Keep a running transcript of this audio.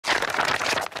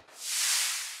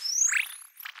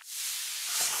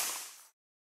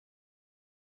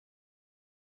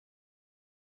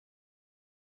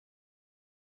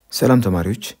ሰላም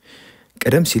ተማሪዎች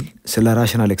ቀደም ሲል ስለ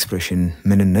ራሽናል ኤክስፕሬሽን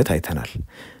ምንነት አይተናል።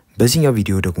 በዚህኛው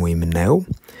ቪዲዮ ደግሞ የምናየው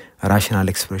ራሽናል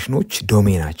ኤክስፕሬሽኖች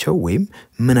ዶሜናቸው ወይም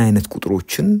ምን አይነት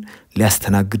ቁጥሮችን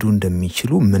ሊያስተናግዱ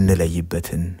እንደሚችሉ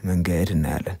ምንለይበትን መንገድ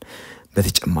እናያለን።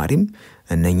 በተጨማሪም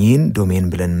እነኚህን ዶሜን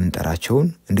ብለን ምንጠራቸውን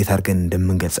እንዴት አድርገን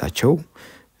እንደምንገልጻቸው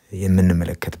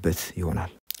የምንመለከትበት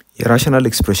ይሆናል። የራሽናል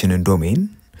ኤክስፕሬሽንን ዶሜን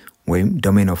ወይም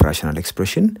ዶሜን ኦፍ ራሽናል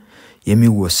ኤክስፕሬሽን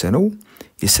የሚወሰነው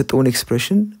የሰጠውን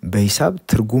ኤክስፕሬሽን በሂሳብ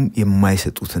ትርጉም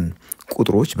የማይሰጡትን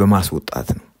ቁጥሮች በማስወጣት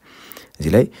ነው።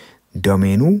 እዚህ ላይ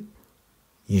ዶሜኑ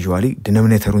ዩዥዋሊ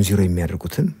ዲኖሚኔተሩን 0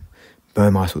 የሚያደርጉትን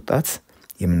በማስወጣት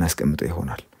የምናስቀምጠው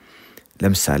ይሆናል።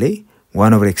 ለምሳሌ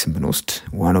 1 over x ብንወስድ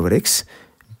 1 over x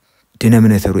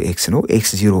ዲኖሚኔተሩ x ነው። x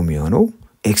 0 የሚሆነው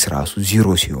x ራሱ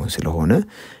 0 ሲሆን ስለሆነ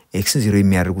x 0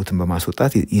 የሚያደርጉትን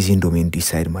በማስወጣት የዚህን ዶሜን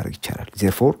ዲሳይድ ማድረግ ይቻላል።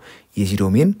 therefore የዚህ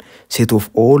ዶሜን set of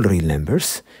all real numbers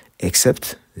except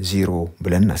 0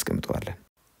 ብለን እናስቀምጠዋለን።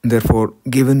 therefore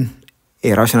given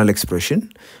a rational expression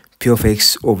p of x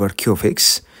over q of x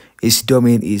its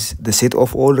domain is the set of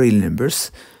all real numbers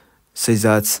such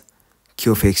that q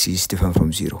of x is different from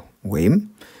 0 ወይም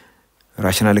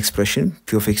rational expression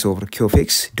p of x over q of x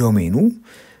ዶሜኑ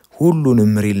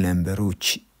ሁሉንም real numberዎች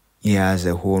የያዘ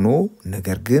ሆኖ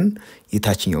ነገር ግን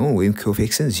የታችኛው ወይም q of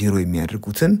xን 0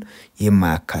 የሚያደርጉትን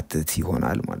የማያካትት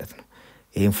ይሆናል ማለት ነው።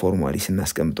 ይሄን ፎርማሊ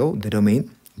ስናስቀምጠው the domain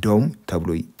dom ተብሎ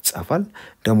ይጻፋል።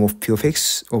 dom of p of x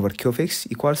over q of x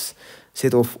equals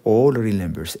set of all real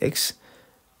numbers x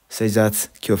such that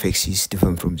q of x is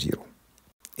different from 0.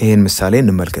 ይሄን ምሳሌ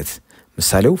እንመልከት።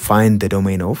 ምሳሌው find the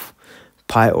domain of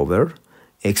pi over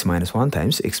x minus 1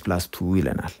 times x plus 2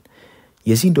 ይለናል።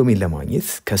 የዚህን ዶሜን ለማግኘት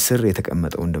ከስር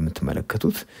የተቀመጠው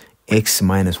እንደምትመለከቱት x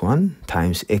minus 1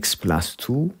 times x plus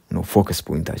 2 ነው ፎከስ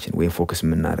ፖይንታችን ወይ ፎከስ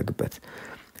የምናደርግበት።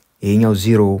 ይሄኛው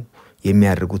 0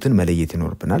 የሚያደርጉትን መለየት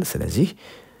ይኖርብናል። ስለዚህ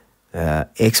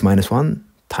x minus 1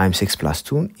 times x plus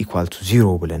 2 equal to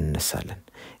 0 ብለን እንነሳለን።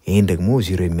 ይሄን ደግሞ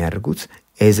 0 የሚያደርጉት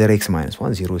either x minus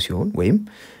 1 0 ሲሆን ወይም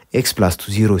x plus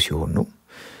 2 0 ሲሆን ነው።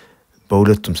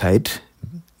 በሁለቱም ሳይድ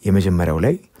የመጀመሪያው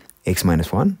ላይ x minus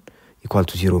 1 equal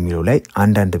to 0 የሚለው ላይ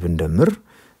አንድ ብንደምር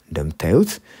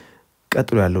እንደምታዩት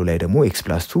ቀጥሎ ያለው ላይ ደግሞ x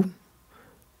plus 2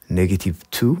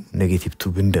 negative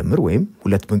 2 ብንደምር ወይም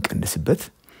ሁለት ብንቀንስበት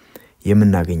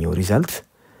የምናገኘው ሪዛልት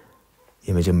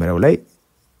የመጀመሪያው ላይ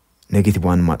negative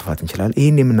 1 ማጥፋት እንችላለን።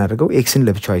 ይሄን የምናደርገው xን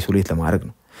ለብቻው አይሶሌት ለማድረግ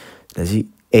ነው። ስለዚህ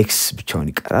x ብቻውን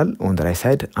ይቀራል። on the right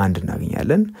side አንድ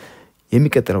እናገኛለን።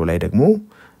 የሚቀጥለው ላይ ደግሞ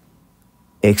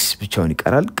x ብቻውን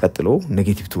ይቀራል። ቀጥሎ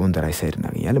negative 2 on the right side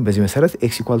እናገኛለን። በዚህ መሰረት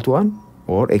x equal to 1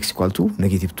 or x equal to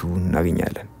negative 2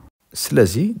 እናገኛለን።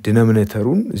 ስለዚህ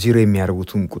ዲኖሚኔተሩን 0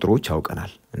 የሚያደርጉትን ቁጥሮች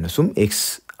አውቀናል። እነሱም x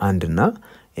 1 እና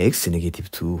x negative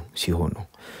 2 ሲሆን ነው።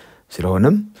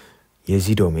 ስለሆነም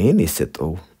የዚህ ዶሜን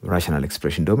የሰጠው rational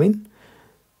expression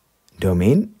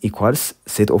domain equals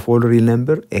set of all real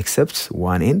number except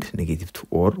 1 and negative 2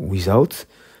 or without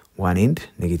 1 and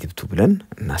negative 2 ብለን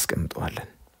እናስቀምጠዋለን።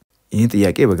 ይህን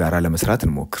ጥያቄ በጋራ ለመስራት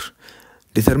እንሞክር።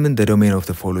 determine the domain of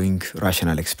the following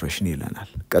rational expression ይለናል።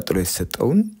 ቀጥሎ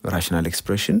የተሰጠውን rational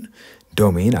expression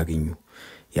domain አግኙ።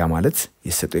 ያ ማለት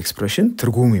የሰጠው ኤክስፕሬሽን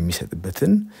ትርጉም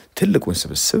የሚሰጥበትን ትልቁን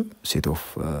ስብስብ set of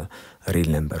real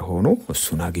number ሆኖ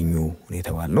እሱን አግኙ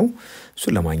የተባልነው።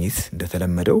 እሱን ለማግኘት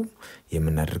እንደተለመደው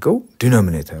የምናደርገው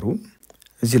ዲኖሚኔተሩን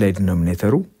እዚህ ላይ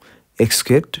ዲኖሚኔተሩ x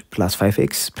squared plus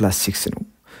 5x plus 6 ነው።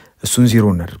 እሱን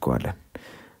 0 እናደርገዋለን።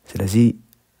 ስለዚህ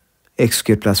x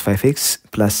squared plus 5x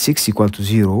plus 6 equal to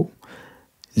 0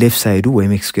 left side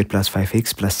ወይም x squared plus 5x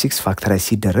plus 6 ፋክተራይዝ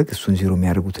ሲደረግ እሱን 0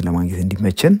 የሚያደርጉትን ለማግኘት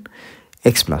እንዲመቸን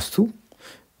x plus 2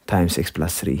 times x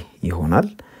plus 3 ይሆናል።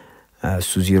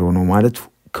 እሱ 0 ነው ማለት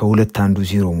ከሁለት አንዱ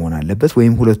 0 መሆን አለበት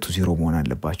ወይም ሁለቱ 0 መሆን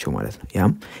አለባቸው ማለት ነው።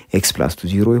 ያም x plus 2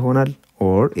 0 ይሆናል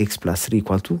or x plus 3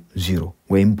 equal to 0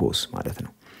 ወይም both ማለት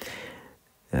ነው።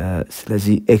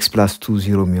 ስለዚህ x plus 2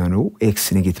 0 የሚሆነው x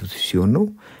negative 2 ሲሆን ነው።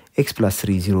 x plus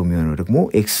 3 0 የሚሆነው ደግሞ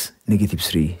x negative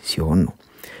 3 ሲሆን ነው።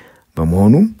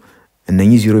 በመሆኑም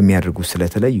እነኚህ 0 የሚያደርጉ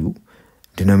ስለተለዩ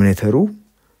ዲኖሚኔተሩ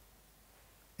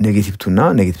negative 2 እና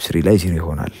negative 3 ላይ 0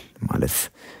 ይሆናል ማለት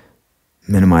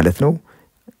ምን ማለት ነው?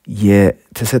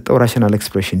 የተሰጠው rational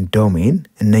expression domain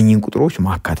እነኚህን ቁጥሮች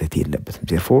ማካተት የለበትም።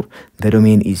 therefore the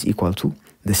domain is equal to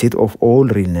the set of all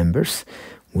real numbers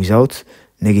without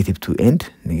negative 2 and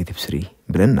negative 3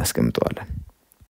 ብለን እናስቀምጠዋለን።